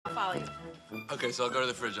follow you. Okay, so I'll go to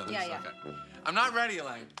the fridge on this. Yeah, yeah. Okay. I'm not ready,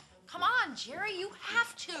 Elaine. Come on, Jerry, you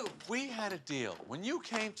have to. We had a deal. When you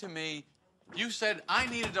came to me, you said, I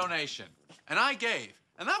need a donation. And I gave.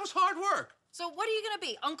 And that was hard work. So what are you gonna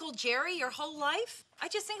be, Uncle Jerry your whole life? I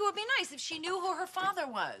just think it would be nice if she knew who her father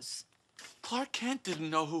was. Clark Kent didn't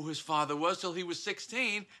know who his father was till he was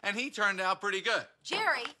 16, and he turned out pretty good.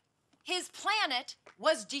 Jerry, his planet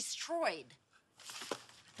was destroyed.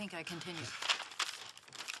 I think I continue.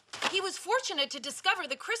 He was fortunate to discover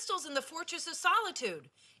the crystals in the Fortress of Solitude.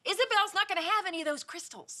 Isabel's not gonna have any of those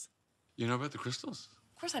crystals. You know about the crystals?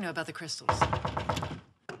 Of course I know about the crystals.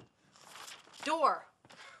 Door.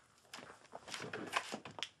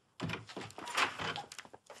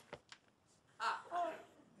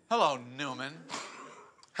 Hello, Newman.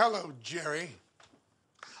 Hello, Jerry.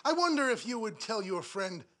 I wonder if you would tell your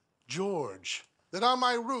friend George that on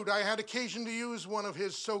my route I had occasion to use one of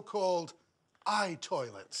his so-called eye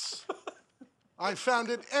toilets. I found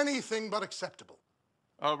it anything but acceptable.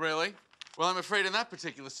 Oh, really? Well, I'm afraid in that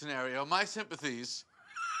particular scenario, my sympathies...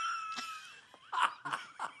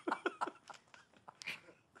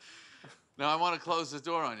 Now, I want to close the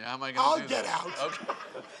door on you. How am I going to do that? I'll get out. Okay.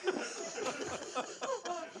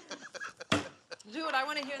 Do it, I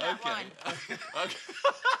wanna hear that line. Okay.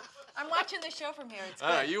 I'm watching the show from here, it's good.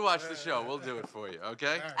 All right, you watch the show. We'll do it for you,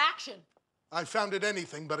 okay? Action. I found it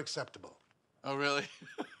anything but acceptable. Oh, really?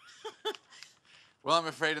 Well, I'm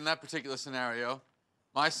afraid in that particular scenario,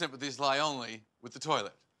 my sympathies lie only with the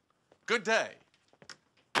toilet. Good day.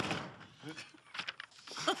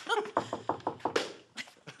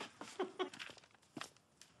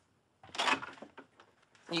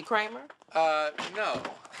 You Kramer? No.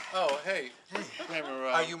 Oh, hey. Kramer,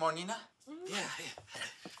 Are you Monina? Yeah.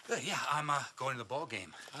 Good, yeah, I'm going to the ball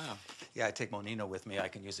game. Oh, Yeah, I take Monina with me. I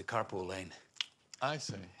can use the carpool lane. I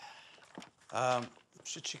see.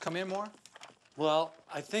 Should she come in more? Well,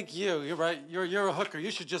 I think you're right. You're a hooker.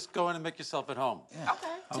 You should just go in and make yourself at home. Yeah.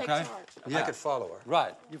 Take Okay. charge. Yeah. I could follow her.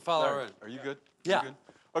 Right. You follow her in. Are you good? Yeah. You good?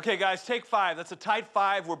 Okay, guys, take 5. That's a tight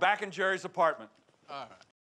 5. We're back in Jerry's apartment. All right.